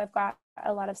blessed that we've got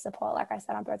a lot of support, like I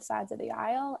said, on both sides of the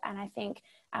aisle. And I think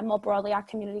more broadly, our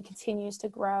community continues to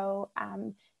grow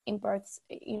in both,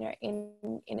 in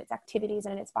its activities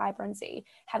and in its vibrancy.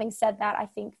 Having said that, I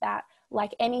think that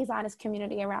like any Zionist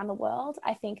community around the world,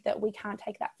 I think that we can't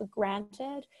take that for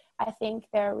granted. I think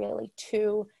there are really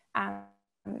two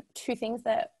things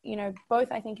that,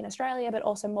 both I think in Australia, but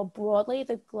also more broadly,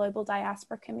 the global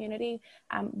diaspora community,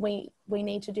 we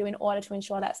need to do in order to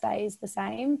ensure that stays the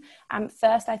same.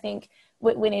 First, I think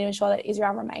we need to ensure that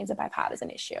Israel remains a bipartisan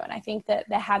issue. And I think that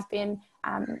there have been,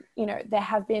 there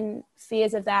have been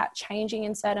fears of that changing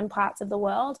in certain parts of the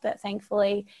world, but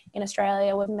thankfully in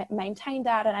Australia, we've maintained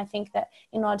that. And I think that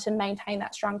in order to maintain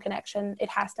that strong connection, it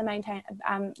has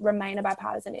to remain a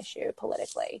bipartisan issue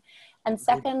politically. And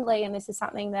secondly, and this is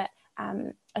something that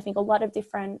I think a lot of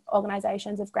different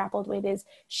organizations have grappled with, is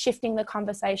shifting the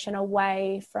conversation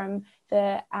away from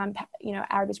the,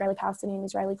 Arab-Israeli,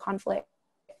 Palestinian-Israeli conflict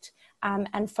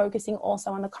and focusing also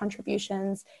on the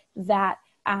contributions that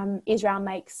Israel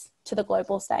makes to the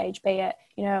global stage, be it,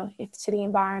 to the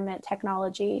environment,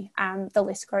 technology, the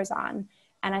list goes on.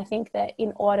 And I think that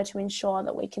in order to ensure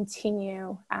that we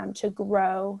continue to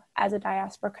grow as a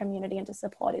diaspora community and to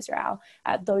support Israel,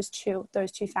 those two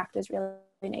factors really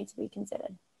need to be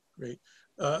considered. Great.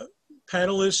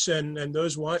 Panelists and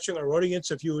those watching our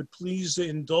audience, if you would please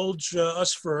indulge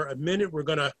us for a minute, we're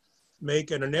going to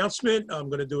make an announcement. I'm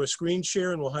going to do a screen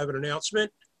share and we'll have an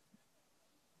announcement.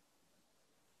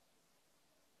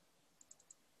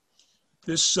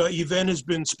 This event has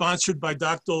been sponsored by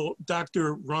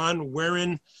Dr. Ron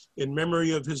Warren in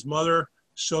memory of his mother,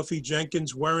 Sophie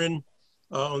Jenkins Warren,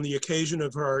 on the occasion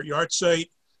of her yahrzeit.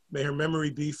 May her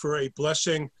memory be for a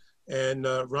blessing. And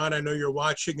Ron, I know you're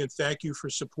watching, and thank you for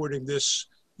supporting this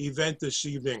event this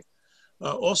evening.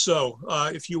 Also,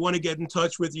 if you want to get in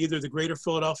touch with either the Greater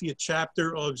Philadelphia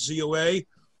chapter of ZOA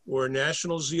or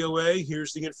National ZOA.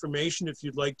 Here's the information if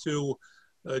you'd like to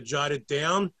jot it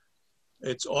down.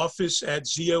 It's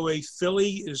office@ZOA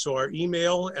Philly is our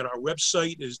email, and our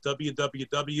website is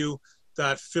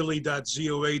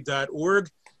www.philly.zoa.org.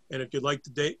 And if you'd like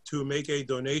to make a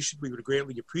donation, we would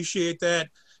greatly appreciate that.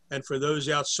 And for those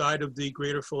outside of the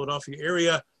greater Philadelphia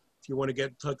area, if you want to get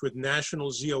in touch with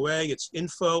National ZOA, it's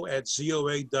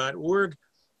info@zoa.org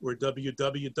or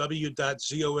www.zoa.org.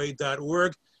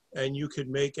 And you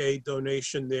can make a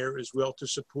donation there as well to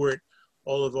support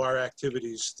all of our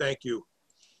activities. Thank you.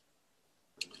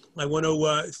 I want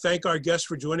to thank our guests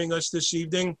for joining us this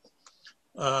evening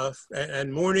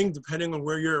and morning, depending on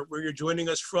where you're joining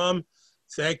us from.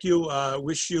 Thank you.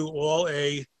 Wish you all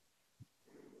a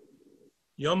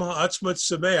Yom HaAtzmaut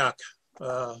Sameach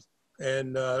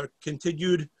and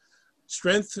continued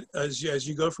strength as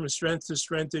you go from strength to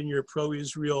strength in your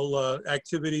pro-Israel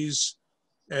activities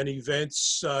and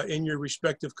events in your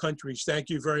respective countries. Thank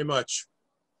you very much.